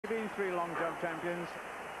Been 3 long jump champions.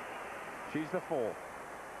 She's the 4th.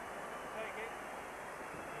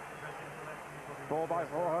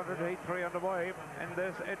 4x400 heat 3 underway in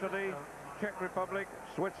this. Italy, Czech Republic,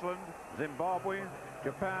 Switzerland, Zimbabwe,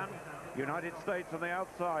 Japan, United States on the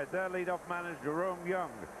outside. Their lead-off man is Jerome Young,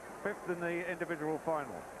 5th in the individual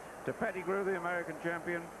final. To Pettigrew, the American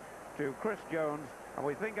champion, to Chris Jones, and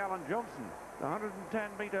we think Alan Johnson, the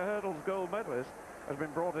 110-meter hurdles gold medalist, has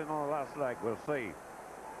been brought in on the last leg. We'll see.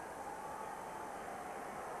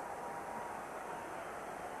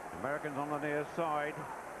 Americans on the near side.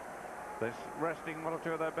 They're resting one or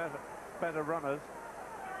two of their better runners,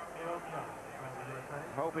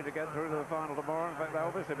 hoping to get through to the final tomorrow. In fact, they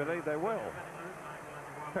obviously believe they will.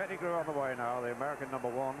 Pettigrew on the way now, the American number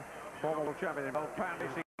 1, former world champion in Baulch,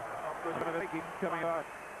 coming out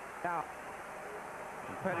now.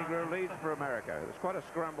 And Pettigrew leads for America. There's quite a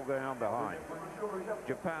scramble going on behind.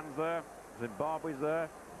 Japan's there, Zimbabwe's there,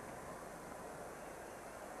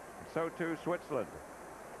 and so too Switzerland.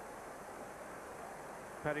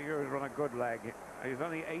 Pettigrew has run a good leg. He's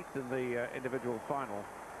only 8th in the individual final.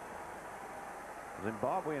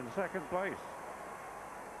 Zimbabwe in 2nd place.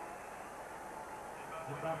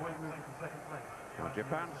 Zimbabwe moving to 2nd place. Now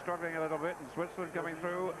Japan struggling a little bit, and Switzerland coming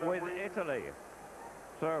through with Italy.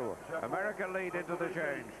 So America lead into the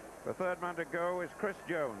change. The 3rd man to go is Chris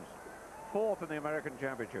Jones, 4th in the American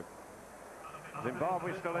Championship.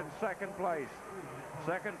 Zimbabwe still in 2nd place.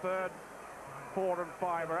 2nd, 3rd, 4 and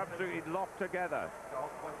 5 are absolutely locked together.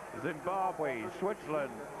 Zimbabwe,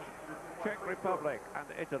 Switzerland, Czech Republic and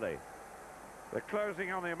Italy. They're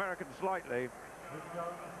closing on the Americans slightly,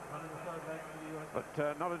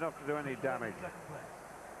 but not enough to do any damage.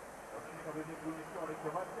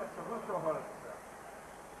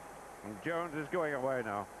 And Jones is going away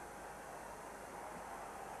now.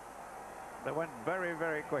 They went very,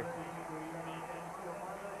 very quick.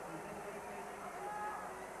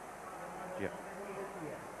 Yeah.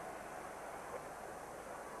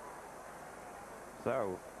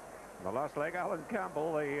 So, the last leg, Alan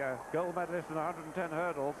Campbell, the gold medalist in 110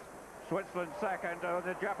 hurdles. Switzerland 2nd.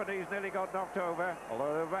 The Japanese nearly got knocked over,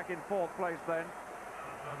 although they were back in 4th place then.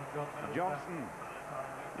 Johnson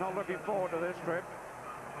not looking forward to this trip.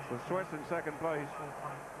 The Swiss in 2nd place.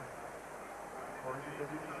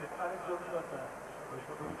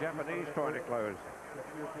 The Japanese trying to close.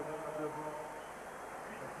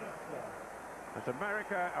 It's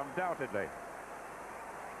America, undoubtedly.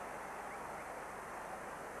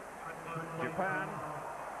 Japan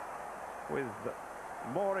with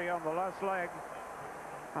Mori on the last leg,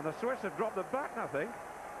 and the Swiss have dropped the baton, I think.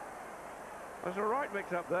 There's a right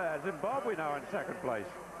mix up there. Zimbabwe now in 2nd place,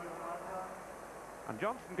 and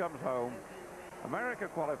Johnson comes home. America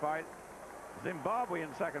qualified. Zimbabwe in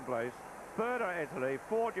 2nd place. 3rd are Italy,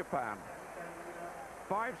 4 Japan,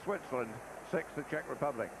 5 Switzerland, 6 the Czech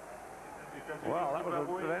Republic. Well, that was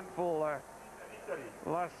an eventful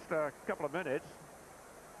last couple of minutes.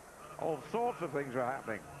 All sorts of things were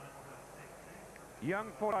happening.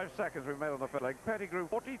 Young 45 seconds we made on the first leg. Pettigrew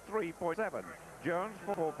 43.7. Jones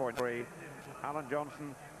 4.3. Alan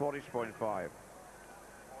Johnson 40.5.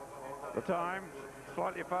 The time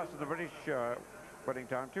slightly faster than the British winning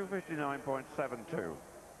time, 2:59.72.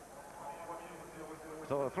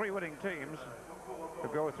 So the 3 winning teams who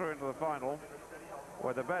go through into the final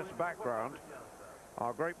with the best background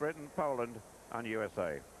are Great Britain, Poland and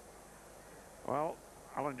USA. Well,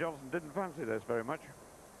 Alan Johnson didn't fancy this very much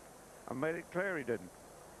and made it clear he didn't.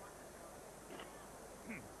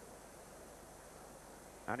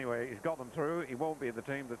 Anyway, he's got them through. He won't be in the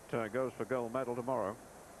team that goes for gold medal tomorrow.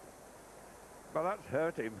 But that's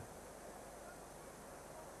hurt him.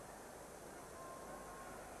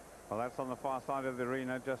 Well, that's on the far side of the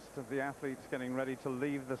arena, just as the athletes getting ready to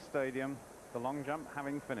leave the stadium. The long jump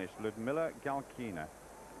having finished. Ludmila Galkina,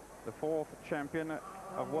 the 4th champion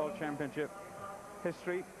of World Championship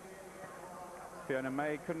history. Fiona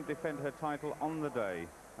May couldn't defend her title on the day,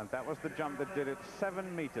 and that was the jump that did it,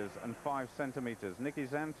 7 meters and 5 centimeters. Niki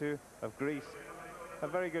Zantu of Greece, a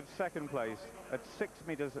very good 2nd place at 6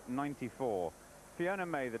 meters 94. Fiona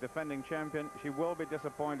May, the defending champion, she will be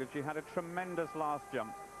disappointed. She had a tremendous last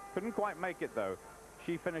jump. Couldn't quite make it though.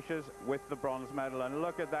 She finishes with the bronze medal, and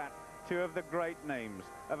look at that, 2 of the great names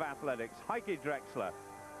of athletics, Heike Drexler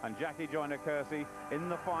and Jackie Joyner-Kersee in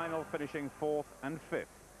the final, finishing 4th and 5th.